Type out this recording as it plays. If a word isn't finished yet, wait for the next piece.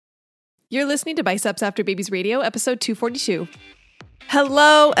You're listening to Biceps After Babies Radio, episode 242.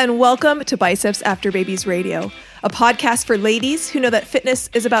 Hello, and welcome to Biceps After Babies Radio, a podcast for ladies who know that fitness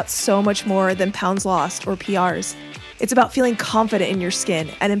is about so much more than pounds lost or PRs. It's about feeling confident in your skin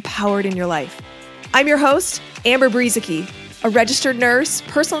and empowered in your life. I'm your host, Amber Brueseke, a registered nurse,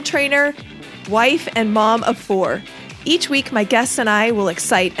 personal trainer, wife, and mom of 4. Each week, my guests and I will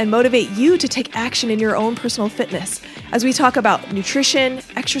excite and motivate you to take action in your own personal fitness as we talk about nutrition,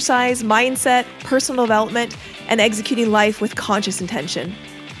 exercise, mindset, personal development, and executing life with conscious intention.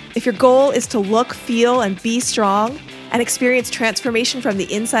 If your goal is to look, feel, and be strong and experience transformation from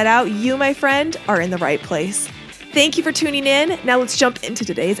the inside out, you, my friend, are in the right place. Thank you for tuning in. Now let's jump into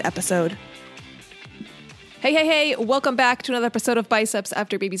today's episode. Hey, welcome back to another episode of Biceps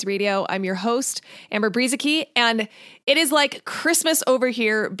After Babies Radio. I'm your host, Amber Brueseke, and it is like Christmas over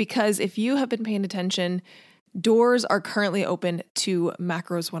here because if you have been paying attention, doors are currently open to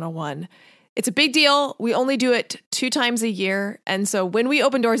Macros 101. It's a big deal. We only do it 2 times a year. And so when we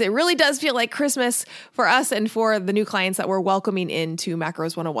open doors, it really does feel like Christmas for us and for the new clients that we're welcoming into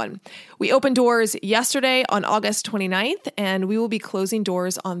Macros 101. We opened doors yesterday on August 29th, and we will be closing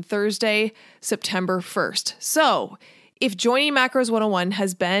doors on Thursday, September 1st. So if joining Macros 101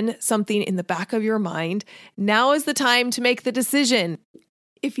 has been something in the back of your mind, now is the time to make the decision.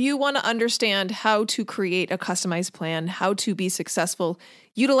 If you want to understand how to create a customized plan, how to be successful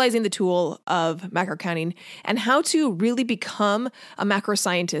utilizing the tool of macro counting, and how to really become a macro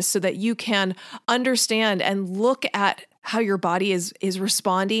scientist so that you can understand and look at how your body is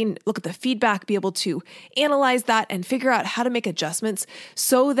responding, look at the feedback, be able to analyze that and figure out how to make adjustments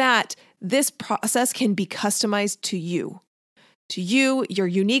so that this process can be customized to you, your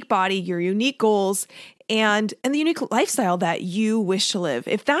unique body, your unique goals, and the unique lifestyle that you wish to live.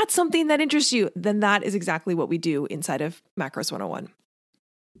 If that's something that interests you, then that is exactly what we do inside of Macros 101.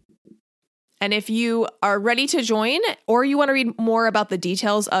 And if you are ready to join or you want to read more about the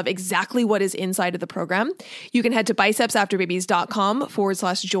details of exactly what is inside of the program, you can head to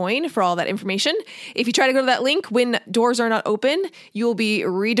bicepsafterbabies.com/join for all that information. If you try to go to that link when doors are not open, you will be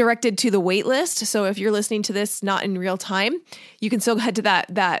redirected to the wait list. So if you're listening to this not in real time, you can still head to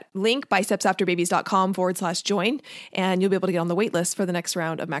that link, bicepsafterbabies.com/join, and you'll be able to get on the wait list for the next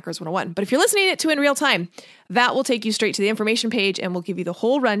round of Macros 101. But if you're listening to it in real time, that will take you straight to the information page and will give you the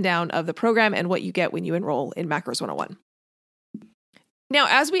whole rundown of the program and what you get when you enroll in Macros 101. Now,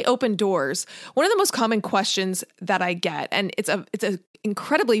 as we open doors, one of the most common questions that I get, and it's a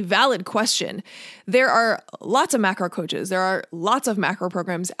incredibly valid question. There are lots of macro coaches. There are lots of macro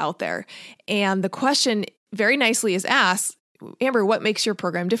programs out there. And the question very nicely is asked, Amber, what makes your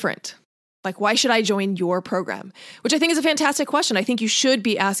program different? Like, why should I join your program? Which I think is a fantastic question. I think you should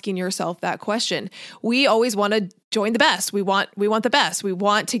be asking yourself that question. We always want to join the best. We want the best. We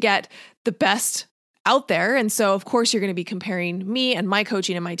want to get the best out there. And so, of course, you're going to be comparing me and my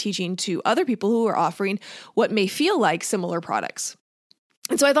coaching and my teaching to other people who are offering what may feel like similar products.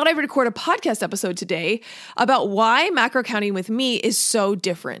 And so I thought I'd record a podcast episode today about why macro counting with me is so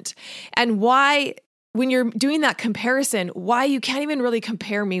different and why, when you're doing that comparison, why you can't even really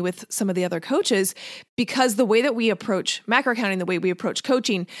compare me with some of the other coaches, because the way that we approach macro counting, the way we approach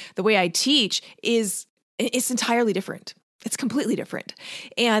coaching, the way I teach it's entirely different. It's completely different.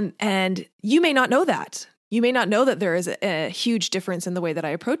 And you may not know that. You may not know that there is a huge difference in the way that I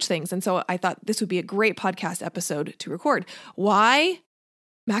approach things. And so I thought this would be a great podcast episode to record. Why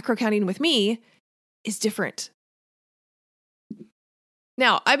macro counting with me is different.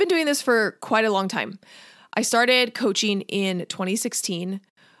 Now, I've been doing this for quite a long time. I started coaching in 2016,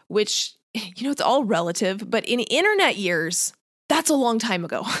 which, it's all relative, but in internet years, that's a long time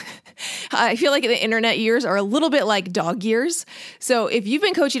ago. I feel like the internet years are a little bit like dog years. So if you've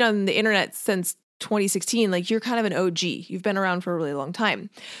been coaching on the internet since 2016, like you're kind of an OG. You've been around for a really long time.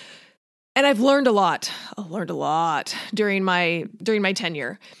 And I've learned a lot. During my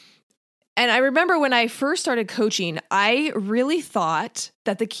tenure. And I remember when I first started coaching, I really thought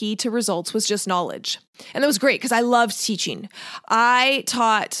that the key to results was just knowledge. And that was great because I loved teaching. I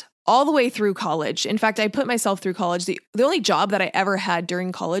taught all the way through college. In fact, I put myself through college. The only job that I ever had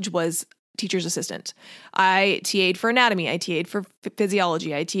during college was teacher's assistant. I TA'd for anatomy. I TA'd for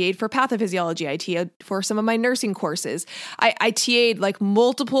physiology. I TA'd for pathophysiology. I TA'd for some of my nursing courses. I TA'd like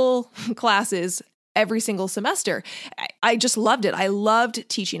multiple classes every single semester. I just loved it. I loved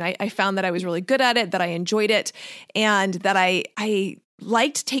teaching. I found that I was really good at it, that I enjoyed it, and that I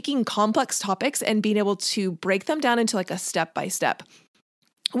liked taking complex topics and being able to break them down into like a step by step.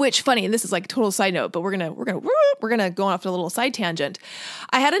 Which, funny, and this is like total side note, but we're gonna go off to a little side tangent.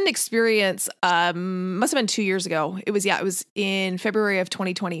 I had an experience, must have been 2 years ago. It was in February of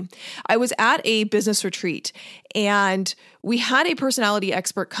 2020. I was at a business retreat, and we had a personality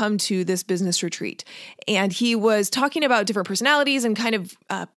expert come to this business retreat, and he was talking about different personalities and kind of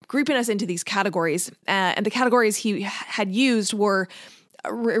grouping us into these categories. And the categories he had used were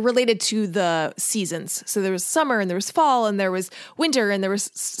related to the seasons. So there was summer and there was fall and there was winter and there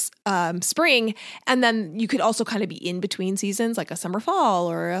was spring. And then you could also kind of be in between seasons, like a summer fall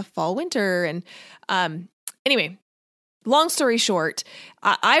or a fall winter. And anyway, long story short,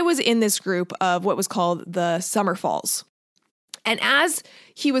 I was in this group of what was called the summer falls. And as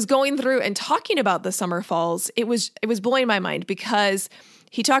he was going through and talking about the summer falls, it was blowing my mind, because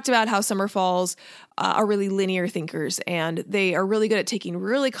he talked about how summer falls are really linear thinkers, and they are really good at taking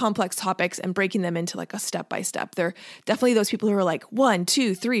really complex topics and breaking them into like a step by step. They're definitely those people who are like 1,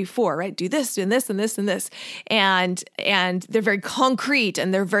 2, 3, 4, right? Do this and this and this and this. And they're very concrete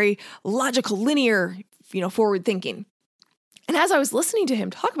and they're very logical, linear, forward thinking. And as I was listening to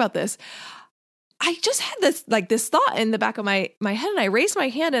him talk about this, I just had this thought in the back of my head, and I raised my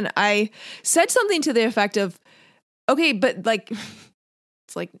hand and I said something to the effect of, okay, but like,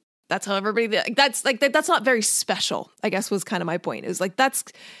 it's like, that's how everybody, that's not very special, I guess was kind of my point. It was like, that's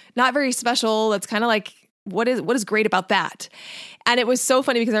not very special. That's kind of like, what is great about that? And it was so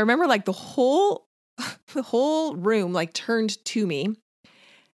funny because I remember like the whole room like turned to me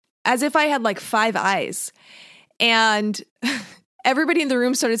as if I had like 5 eyes, and everybody in the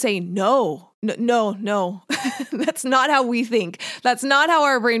room started saying, no, that's not how we think. That's not how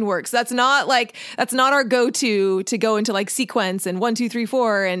our brain works. That's not our go-to to go into like sequence and 1, 2, 3,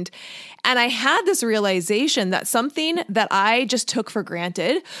 4. And I had this realization that something that I just took for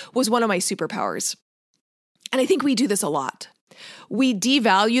granted was one of my superpowers. And I think we do this a lot. We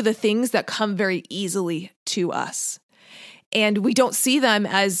devalue the things that come very easily to us, and we don't see them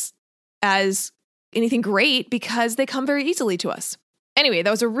as anything great because they come very easily to us. Anyway,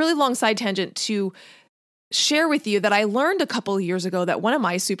 that was a really long side tangent to share with you that I learned a couple of years ago that one of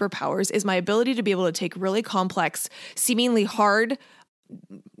my superpowers is my ability to be able to take really complex, seemingly hard,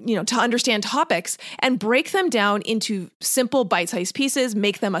 to understand topics and break them down into simple bite-sized pieces,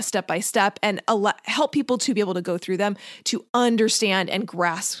 make them a step-by-step, and help people to be able to go through them to understand and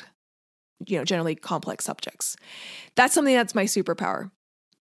grasp, generally complex subjects. That's something that's my superpower.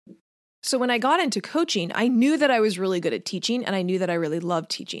 So when I got into coaching, I knew that I was really good at teaching, and I knew that I really loved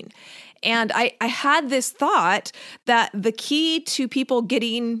teaching. And I had this thought that the key to people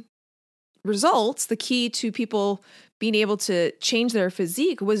getting results, the key to people being able to change their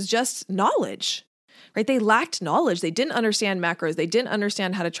physique was just knowledge, right? They lacked knowledge. They didn't understand macros. They didn't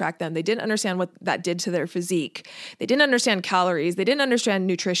understand how to track them. They didn't understand what that did to their physique. They didn't understand calories. They didn't understand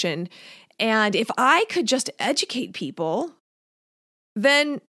nutrition. And if I could just educate people,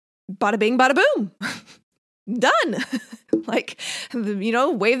 then bada bing, bada boom, done.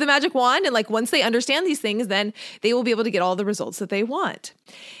 Wave the magic wand. And like, once they understand these things, then they will be able to get all the results that they want.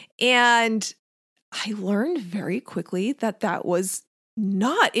 And I learned very quickly that was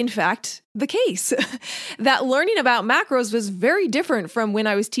not, in fact, the case. That learning about macros was very different from when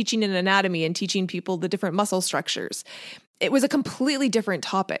I was teaching in anatomy and teaching people the different muscle structures. It was a completely different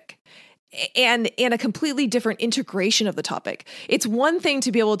topic. And a completely different integration of the topic. It's one thing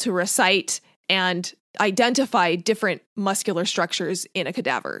to be able to recite and identify different muscular structures in a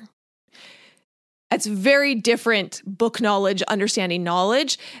cadaver. It's very different book knowledge, understanding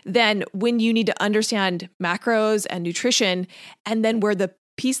knowledge, than when you need to understand macros and nutrition. And then where the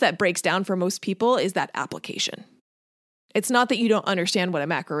piece that breaks down for most people is that application. It's not that you don't understand what a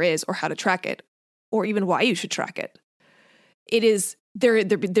macro is or how to track it, or even why you should track it. It is there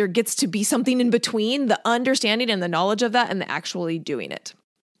gets to be something in between the understanding and the knowledge of that and the actually doing it.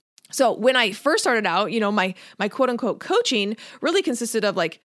 So when I first started out, my quote unquote coaching really consisted of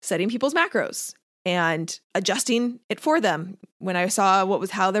like setting people's macros and adjusting it for them. When I saw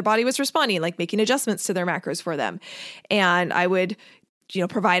how their body was responding, like making adjustments to their macros for them. And I would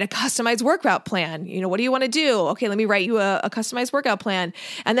provide a customized workout plan. What do you want to do? Okay, let me write you a customized workout plan.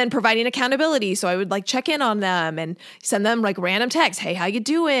 And then providing accountability. So I would like check in on them and send them like random texts. Hey, how you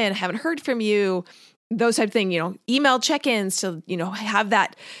doing? Haven't heard from you. Those type of thing, email check-ins to, have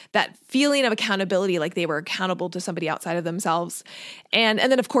that feeling of accountability, like they were accountable to somebody outside of themselves. And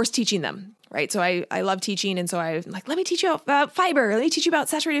then of course, teaching them. Right. So I love teaching. And so I'm like, let me teach you about fiber. Let me teach you about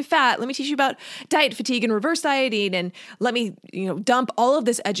saturated fat. Let me teach you about diet fatigue and reverse dieting. And let me, dump all of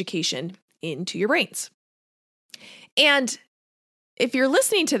this education into your brains. And if you're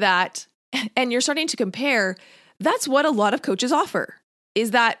listening to that and you're starting to compare, that's what a lot of coaches offer.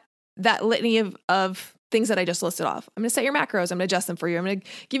 is that litany of things that I just listed off. I'm going to set your macros. I'm going to adjust them for you. I'm going to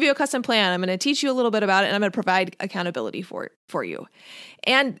give you a custom plan. I'm going to teach you a little bit about it, and I'm going to provide accountability for you.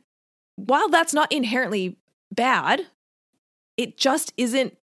 And while that's not inherently bad, it just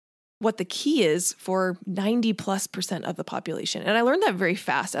isn't what the key is for 90+% of the population. And I learned that very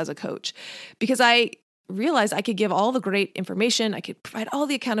fast as a coach, because I realized I could give all the great information. I could provide all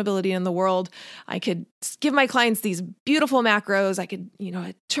the accountability in the world. I could give my clients these beautiful macros. I could,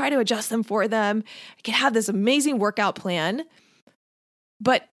 try to adjust them for them. I could have this amazing workout plan.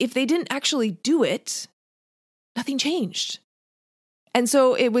 But if they didn't actually do it, nothing changed. And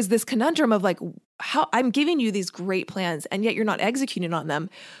so it was this conundrum of like, how I'm giving you these great plans and yet you're not executing on them.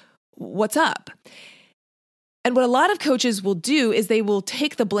 What's up? And what a lot of coaches will do is they will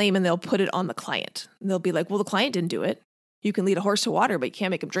take the blame and they'll put it on the client. And they'll be like, well, the client didn't do it. You can lead a horse to water, but you can't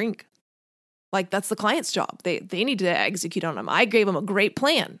make him drink. Like, that's the client's job. They need to execute on them. I gave them a great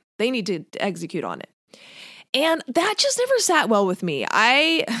plan. They need to execute on it. And that just never sat well with me.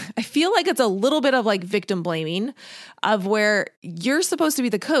 I feel like it's a little bit of like victim blaming, of where you're supposed to be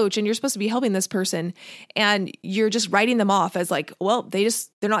the coach and you're supposed to be helping this person, and you're just writing them off as like, well, they're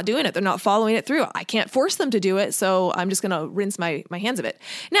not doing it. They're not following it through. I can't force them to do it. So I'm just going to rinse my hands of it.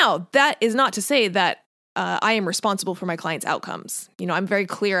 Now, that is not to say that I am responsible for my clients' outcomes. I'm very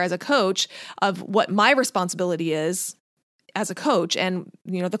clear as a coach of what my responsibility is as a coach. And,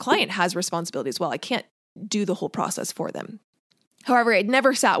 the client has responsibility as well. I can't do the whole process for them. However, it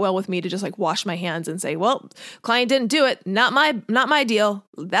never sat well with me to just like wash my hands and say, well, client didn't do it. Not my deal.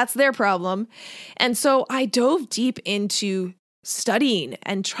 That's their problem. And so I dove deep into studying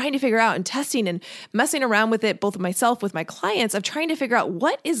and trying to figure out and testing and messing around with it, both myself, with my clients, of trying to figure out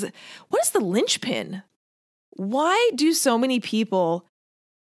what is the linchpin? Why do so many people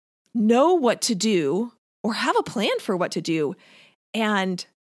know what to do or have a plan for what to do and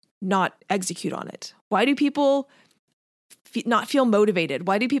not execute on it? Why do people not feel motivated?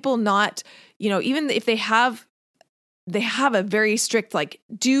 Why do people not, even if they have a very strict, like,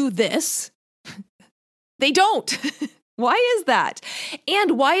 do this, they don't. Why is that?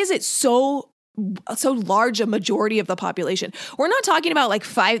 And why is it so large a majority of the population? We're not talking about like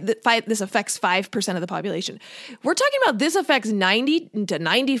this affects 5% of the population. We're talking about this affects 90 to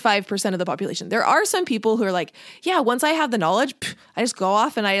 95% of the population. There are some people who are like, yeah, once I have the knowledge, I just go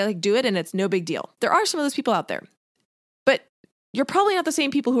off and I like do it and it's no big deal. There are some of those people out there, but you're probably not the same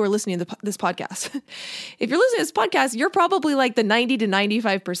people who are listening to this podcast. If you're listening to this podcast, you're probably like the 90 to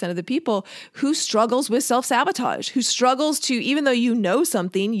 95% of the people who struggles with self-sabotage, who struggles to, even though you know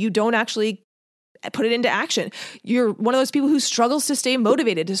something, you don't actually put it into action. You're one of those people who struggles to stay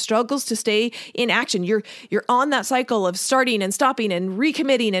motivated, who struggles to stay in action. You're on that cycle of starting and stopping and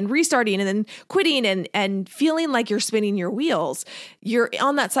recommitting and restarting and then quitting and feeling like you're spinning your wheels. You're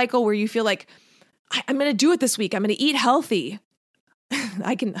on that cycle where you feel like, I'm going to do it this week. I'm going to eat healthy.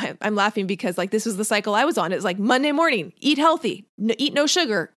 I'm laughing because like this is the cycle I was on. It's like Monday morning, eat healthy, eat no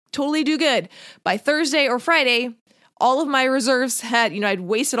sugar, totally do good. By Thursday or Friday, all of my reserves I'd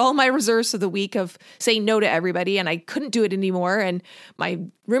wasted all my reserves for the week of saying no to everybody, and I couldn't do it anymore. And my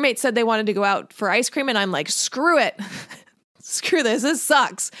roommate said they wanted to go out for ice cream, and I'm like, screw it. Screw this. This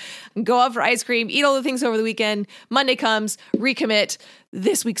sucks. Go out for ice cream, eat all the things over the weekend. Monday comes, recommit.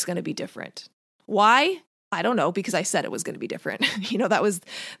 This week's going to be different. Why? I don't know, because I said it was going to be different.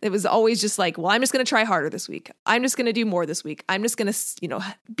 It was always just like, well, I'm just going to try harder this week. I'm just going to do more this week. I'm just going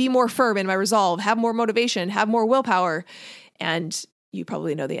to, be more firm in my resolve, have more motivation, have more willpower. And you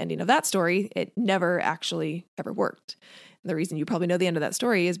probably know the ending of that story. It never actually ever worked. And the reason you probably know the end of that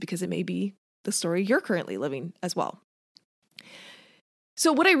story is because it may be the story you're currently living as well.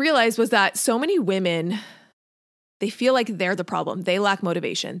 So what I realized was that so many women, they feel like they're the problem. They lack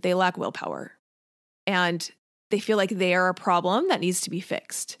motivation. They lack willpower. And they feel like they are a problem that needs to be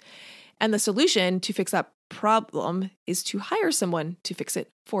fixed. And the solution to fix that problem is to hire someone to fix it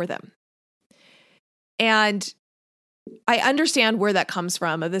for them. And I understand where that comes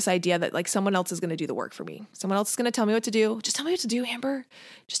from, of this idea that like someone else is going to do the work for me. Someone else is going to tell me what to do. Just tell me what to do, Amber.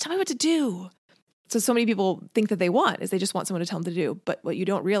 Just tell me what to do. So many people think that they want they just want someone to tell them to do. But what you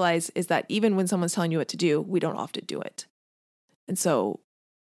don't realize is that even when someone's telling you what to do, we don't often do it. And so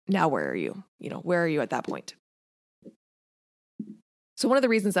now where are you? Where are you at that point? So one of the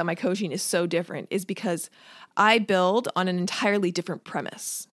reasons that my coaching is so different is because I build on an entirely different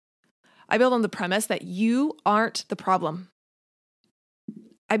premise. I build on the premise that you aren't the problem.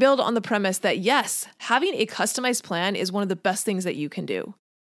 I build on the premise that yes, having a customized plan is one of the best things that you can do.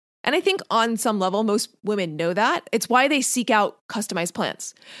 And I think on some level, most women know that. It's why they seek out customized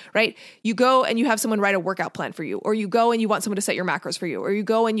plans, right? You go and you have someone write a workout plan for you, or you go and you want someone to set your macros for you, or you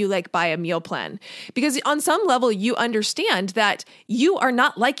go and you like buy a meal plan. Because on some level, you understand that you are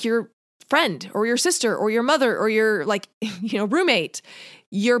not like your friend or your sister or your mother or your roommate.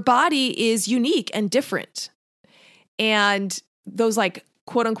 Your body is unique and different. And those like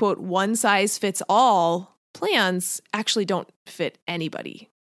quote unquote one size fits all plans actually don't fit anybody.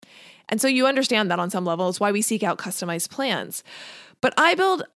 And so you understand that on some level. It's why we seek out customized plans. But I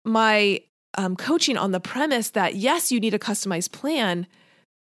build my coaching on the premise that yes, you need a customized plan,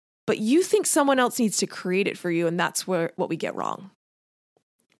 but you think someone else needs to create it for you. And that's what we get wrong.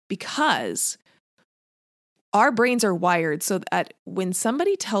 Because our brains are wired so that when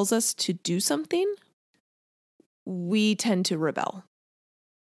somebody tells us to do something, we tend to rebel.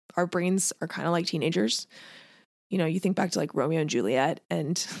 Our brains are kind of like teenagers. You think back to like Romeo and Juliet,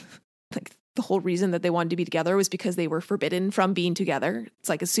 and like the whole reason that they wanted to be together was because they were forbidden from being together. It's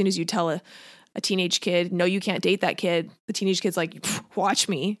like as soon as you tell a teenage kid, no, you can't date that kid, the teenage kid's like, watch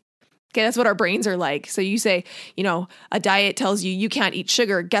me. Okay, that's what our brains are like. So you say, a diet tells you can't eat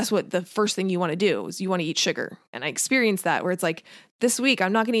sugar. Guess what? The first thing you want to do is you want to eat sugar. And I experienced that where it's like, this week,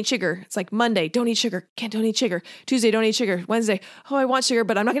 I'm not going to eat sugar. It's like Monday, don't eat sugar. Don't eat sugar. Tuesday, don't eat sugar. Wednesday, oh, I want sugar,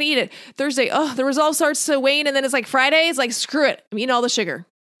 but I'm not going to eat it. Thursday, oh, the resolve starts to wane. And then it's like Friday, it's like, screw it. I'm eating all the sugar.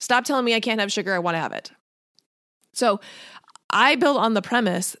 Stop telling me I can't have sugar. I want to have it. So I build on the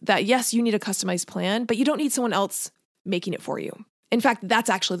premise that yes, you need a customized plan, but you don't need someone else making it for you. In fact, that's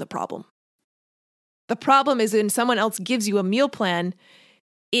actually the problem. The problem is when someone else gives you a meal plan,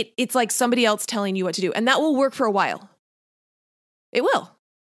 it's like somebody else telling you what to do. And that will work for a while. It will.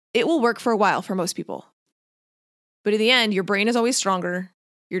 It will work for a while for most people. But in the end, your brain is always stronger.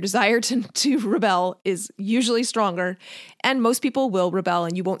 Your desire to rebel is usually stronger. And most people will rebel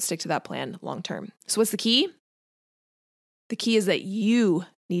and you won't stick to that plan long term. So what's the key? The key is that you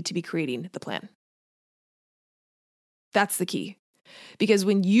need to be creating the plan. That's the key. Because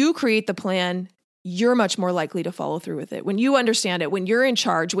when you create the plan, you're much more likely to follow through with it. When you understand it, when you're in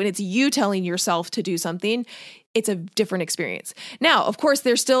charge, when it's you telling yourself to do something, it's a different experience. Now, of course,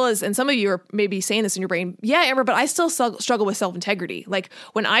 there still is, and some of you are maybe saying this in your brain, yeah, Amber, but I still struggle with self-integrity. Like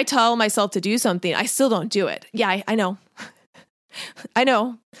when I tell myself to do something, I still don't do it. Yeah, I know. I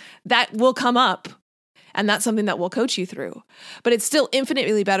know. That will come up. And that's something that we'll coach you through. But it's still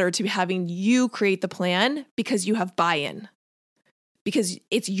infinitely better to be having you create the plan because you have buy-in. Because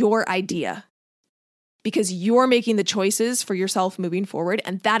it's your idea. Because you're making the choices for yourself moving forward.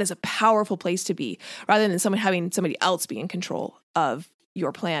 And that is a powerful place to be rather than having somebody else be in control of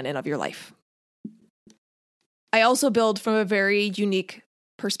your plan and of your life. I also build from a very unique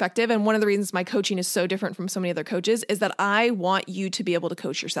perspective. And one of the reasons my coaching is so different from so many other coaches is that I want you to be able to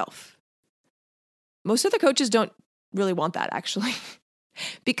coach yourself. Most other coaches don't really want that actually,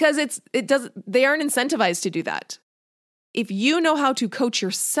 because they aren't incentivized to do that. If you know how to coach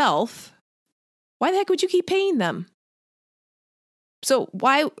yourself, why the heck would you keep paying them? So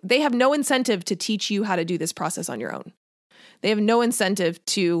they have no incentive to teach you how to do this process on your own. They have no incentive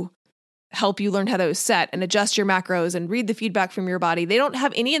to help you learn how to set and adjust your macros and read the feedback from your body. They don't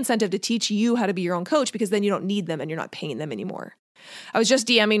have any incentive to teach you how to be your own coach because then you don't need them and you're not paying them anymore. I was just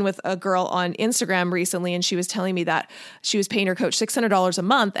DMing with a girl on Instagram recently, and she was telling me that she was paying her coach $600 a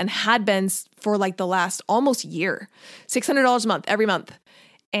month and had been for like the last almost year, $600 a month, every month.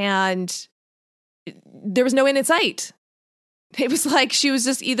 And there was no end in sight. It was like she was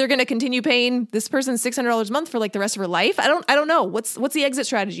just either going to continue paying this person $600 a month for like the rest of her life. I don't know. What's the exit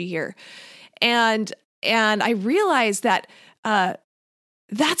strategy here? And I realized that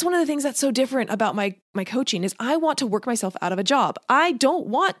that's one of the things that's so different about my coaching is I want to work myself out of a job. I don't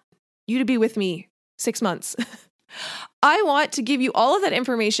want you to be with me 6 months. I want to give you all of that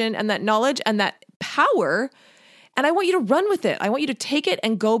information and that knowledge and that power. And I want you to run with it. I want you to take it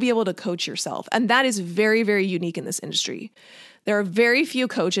and go be able to coach yourself. And that is very, very unique in this industry. There are very few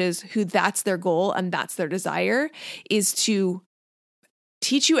coaches who that's their goal and that's their desire is to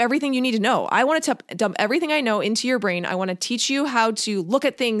teach you everything you need to know. I want to dump everything I know into your brain. I want to teach you how to look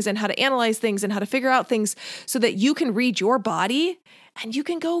at things and how to analyze things and how to figure out things so that you can read your body and you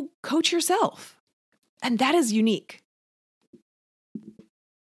can go coach yourself. And that is unique.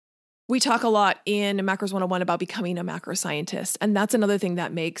 We talk a lot in Macros 101 about becoming a macro scientist. And that's another thing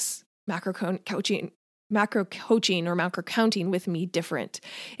that makes macro coaching or macro counting with me different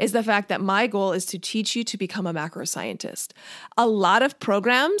is the fact that my goal is to teach you to become a macro scientist. A lot of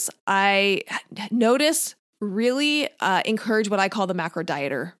programs I notice really encourage what I call the macro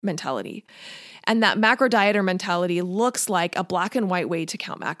dieter mentality. And that macro dieter mentality looks like a black and white way to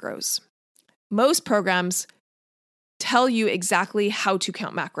count macros. Most programs tell you exactly how to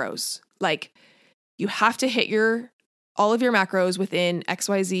count macros. Like, you have to hit all of your macros within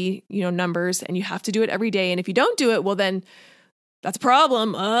XYZ, numbers, and you have to do it every day. And if you don't do it, well, then that's a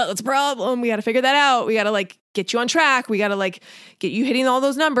problem. That's a problem. We got to figure that out. We got to get you on track. We got to get you hitting all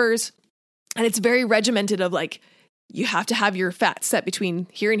those numbers. And it's very regimented of you have to have your fat set between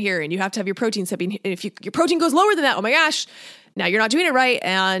here and here, and you have to have your protein set between, and if your protein goes lower than that, oh my gosh, now you're not doing it right,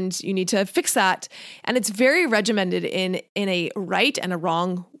 and you need to fix that. And it's very regimented in a right and a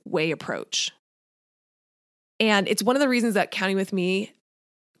wrong way approach. And it's one of the reasons that coaching with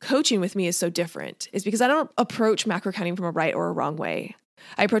me is so different, is because I don't approach macro counting from a right or a wrong way.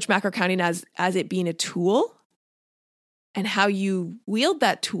 I approach macro counting as it being a tool, and how you wield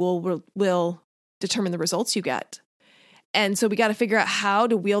that tool will determine the results you get. And so we got to figure out how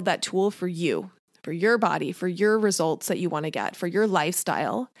to wield that tool for you, for your body, for your results that you want to get, for your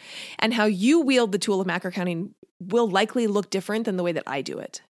lifestyle. And how you wield the tool of macro counting will likely look different than the way that I do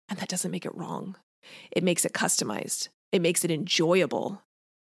it. And that doesn't make it wrong. It makes it customized. It makes it enjoyable.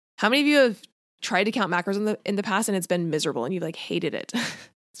 How many of you have tried to count macros in the past and it's been miserable and you've hated it?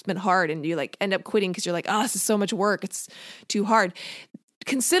 It's been hard and you end up quitting because you're this is so much work. It's too hard.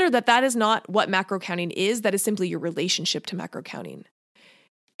 Consider that is not what macro counting is. That is simply your relationship to macro counting.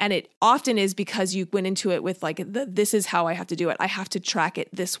 And it often is because you went into it with this is how I have to do it. I have to track it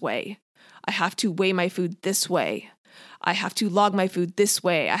this way. I have to weigh my food this way. I have to log my food this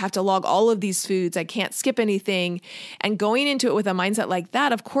way. I have to log all of these foods. I can't skip anything. And going into it with a mindset like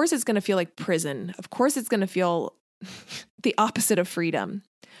that, of course, it's going to feel like prison. Of course, it's going to feel the opposite of freedom.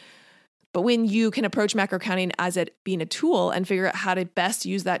 But when you can approach macro counting as it being a tool and figure out how to best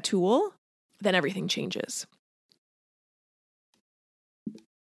use that tool, then everything changes.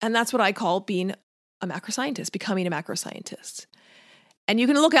 And that's what I call being a macro scientist, becoming a macro scientist. And you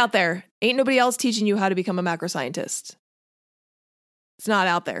can look out there. Ain't nobody else teaching you how to become a macro scientist. It's not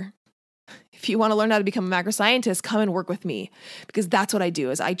out there. If you want to learn how to become a macro scientist, come and work with me, because that's what I do.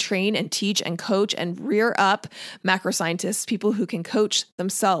 Is I train and teach and coach and rear up macro scientists, people who can coach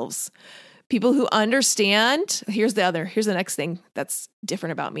themselves, people who understand. Here's the next thing that's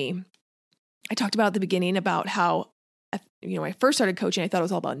different about me. I talked about at the beginning about how, when I first started coaching, I thought it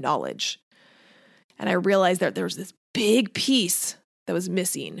was all about knowledge. And I realized that there was this big piece that was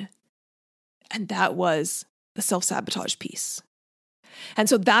missing. And that was the self-sabotage piece. And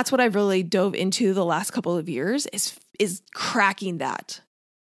so that's what I've really dove into the last couple of years is cracking that.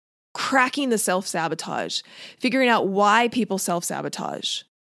 Cracking the self-sabotage, figuring out why people self-sabotage.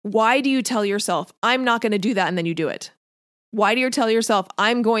 Why do you tell yourself, I'm not going to do that, and then you do it? Why do you tell yourself,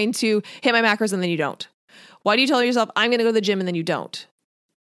 I'm going to hit my macros, and then you don't? Why do you tell yourself, I'm going to go to the gym, and then you don't?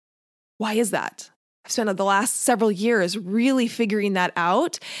 Why is that? I've spent the last several years really figuring that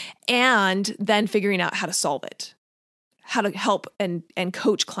out, and then figuring out how to solve it, how to help and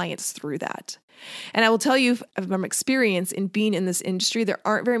coach clients through that. And I will tell you from experience in being in this industry, there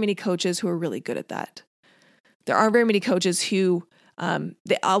aren't very many coaches who are really good at that. There aren't very many coaches who,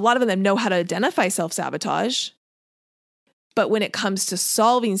 a lot of them know how to identify self-sabotage, but when it comes to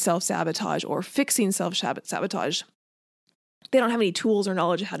solving self-sabotage or fixing self-sabotage, they don't have any tools or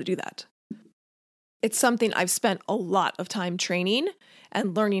knowledge of how to do that. It's something I've spent a lot of time training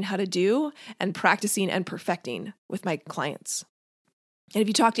and learning how to do and practicing and perfecting with my clients. And if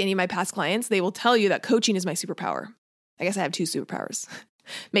you talk to any of my past clients, they will tell you that coaching is my superpower. I guess I have two superpowers.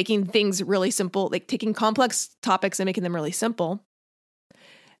 Making things really simple, like taking complex topics and making them really simple.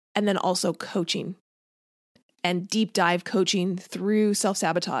 And then also coaching and deep dive coaching through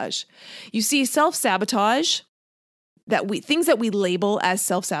self-sabotage. You see, self-sabotage, things that we label as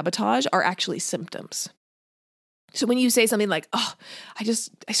self-sabotage are actually symptoms. So when you say something like, oh, I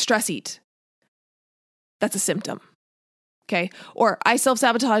stress eat, that's a symptom. Okay. Or I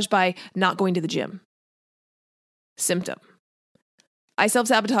self-sabotage by not going to the gym. Symptom. I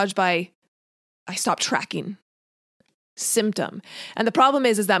self-sabotage by I stop tracking. Symptom. And the problem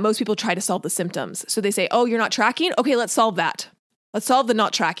is that most people try to solve the symptoms. So they say, oh, you're not tracking? Okay, let's solve that. Let's solve the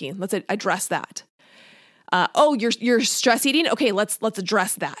not tracking. Let's address that. Oh, you're stress eating? Okay, let's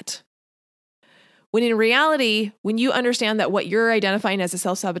address that. When in reality, when you understand that what you're identifying as a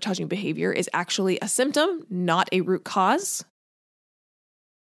self-sabotaging behavior is actually a symptom, not a root cause,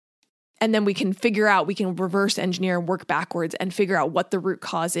 and then we can reverse engineer and work backwards and figure out what the root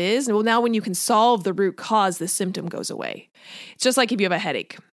cause is. And well, now when you can solve the root cause, the symptom goes away. It's just like if you have a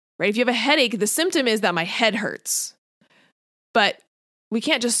headache, right? If you have a headache, the symptom is that my head hurts. But We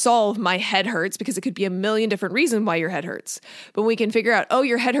can't just solve my head hurts because it could be a million different reasons why your head hurts. But we can figure out, oh,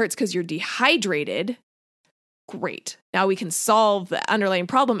 your head hurts because you're dehydrated. Great. Now we can solve the underlying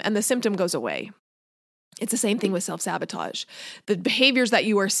problem and the symptom goes away. It's the same thing with self-sabotage. The behaviors that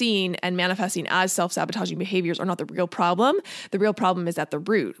you are seeing and manifesting as self-sabotaging behaviors are not the real problem. The real problem is at the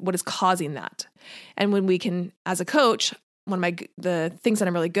root. What is causing that? And when we can, as a coach, the things that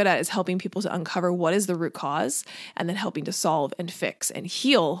I'm really good at is helping people to uncover what is the root cause and then helping to solve and fix and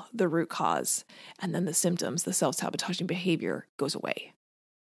heal the root cause. And then the symptoms, the self-sabotaging behavior goes away.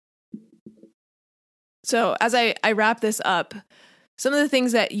 So as I wrap this up, some of the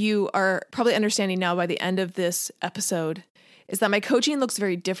things that you are probably understanding now by the end of this episode is that my coaching looks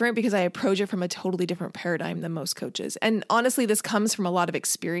very different because I approach it from a totally different paradigm than most coaches. And honestly, this comes from a lot of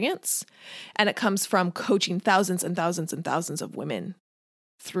experience, and it comes from coaching thousands and thousands and thousands of women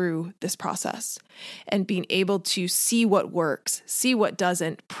through this process and being able to see what works, see what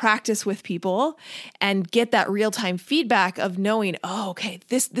doesn't, practice with people, and get that real-time feedback of knowing, oh, okay,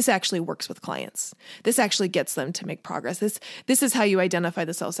 this actually works with clients. This actually gets them to make progress. This is how you identify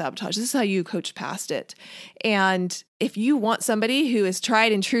the self-sabotage. This is how you coach past it. And if you want somebody who is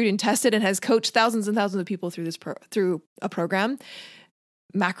tried and true and tested and has coached thousands and thousands of people through through a program,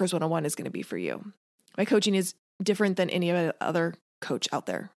 Macros 101 is going to be for you. My coaching is different than any other coach out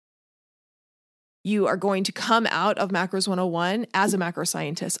there. You are going to come out of Macros 101 as a macro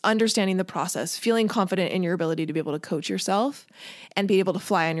scientist, understanding the process, feeling confident in your ability to be able to coach yourself and be able to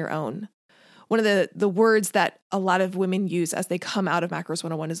fly on your own. One of the words that a lot of women use as they come out of Macros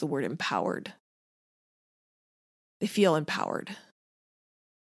 101 is the word empowered. They feel empowered.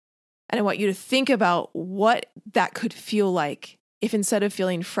 And I want you to think about what that could feel like if instead of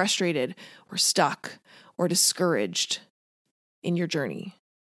feeling frustrated or stuck or discouraged in your journey,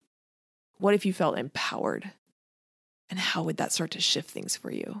 what if you felt empowered? And how would that start to shift things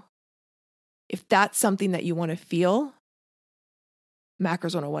for you? If that's something that you want to feel,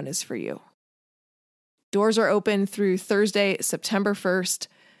 Macros 101 is for you. Doors are open through Thursday, September 1st.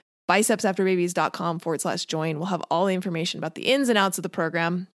 bicepsafterbabies.com/join. We'll have all the information about the ins and outs of the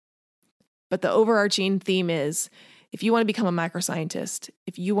program. But the overarching theme is, if you want to become a macro scientist,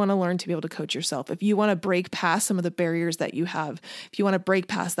 if you want to learn to be able to coach yourself, if you want to break past some of the barriers that you have, if you want to break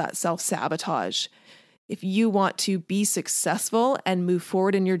past that self-sabotage, if you want to be successful and move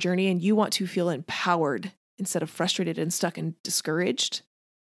forward in your journey and you want to feel empowered instead of frustrated and stuck and discouraged,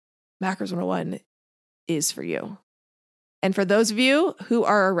 Macros 101 is for you. And for those of you who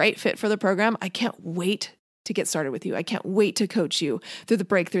are a right fit for the program, I can't wait to get started with you. I can't wait to coach you through the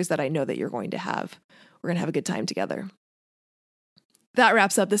breakthroughs that I know that you're going to have. We're going to have a good time together. That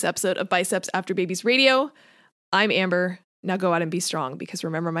wraps up this episode of Biceps After Babies Radio. I'm Amber. Now go out and be strong, because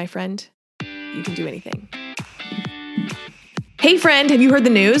remember, my friend, you can do anything. Hey friend, have you heard the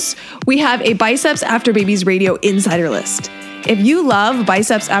news? We have a Biceps After Babies Radio insider list. If you love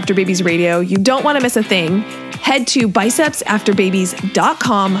Biceps After Babies Radio, you don't want to miss a thing, head to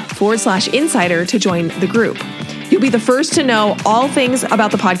bicepsafterbabies.com/insider to join the group. You'll be the first to know all things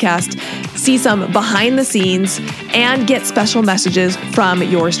about the podcast, see some behind the scenes, and get special messages from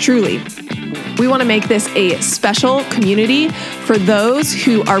yours truly. We want to make this a special community for those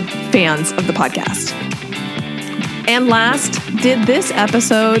who are fans of the podcast. And last, did this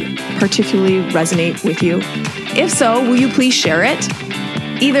episode particularly resonate with you? If so, will you please share it?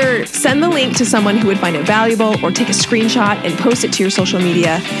 Either send the link to someone who would find it valuable, or take a screenshot and post it to your social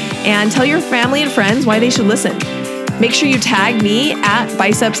media and tell your family and friends why they should listen. Make sure you tag me at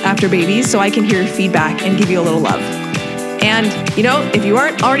Biceps After Babies so I can hear your feedback and give you a little love. And, if you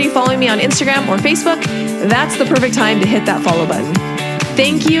aren't already following me on Instagram or Facebook, that's the perfect time to hit that follow button.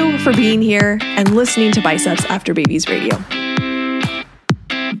 Thank you for being here and listening to Biceps After Babies Radio.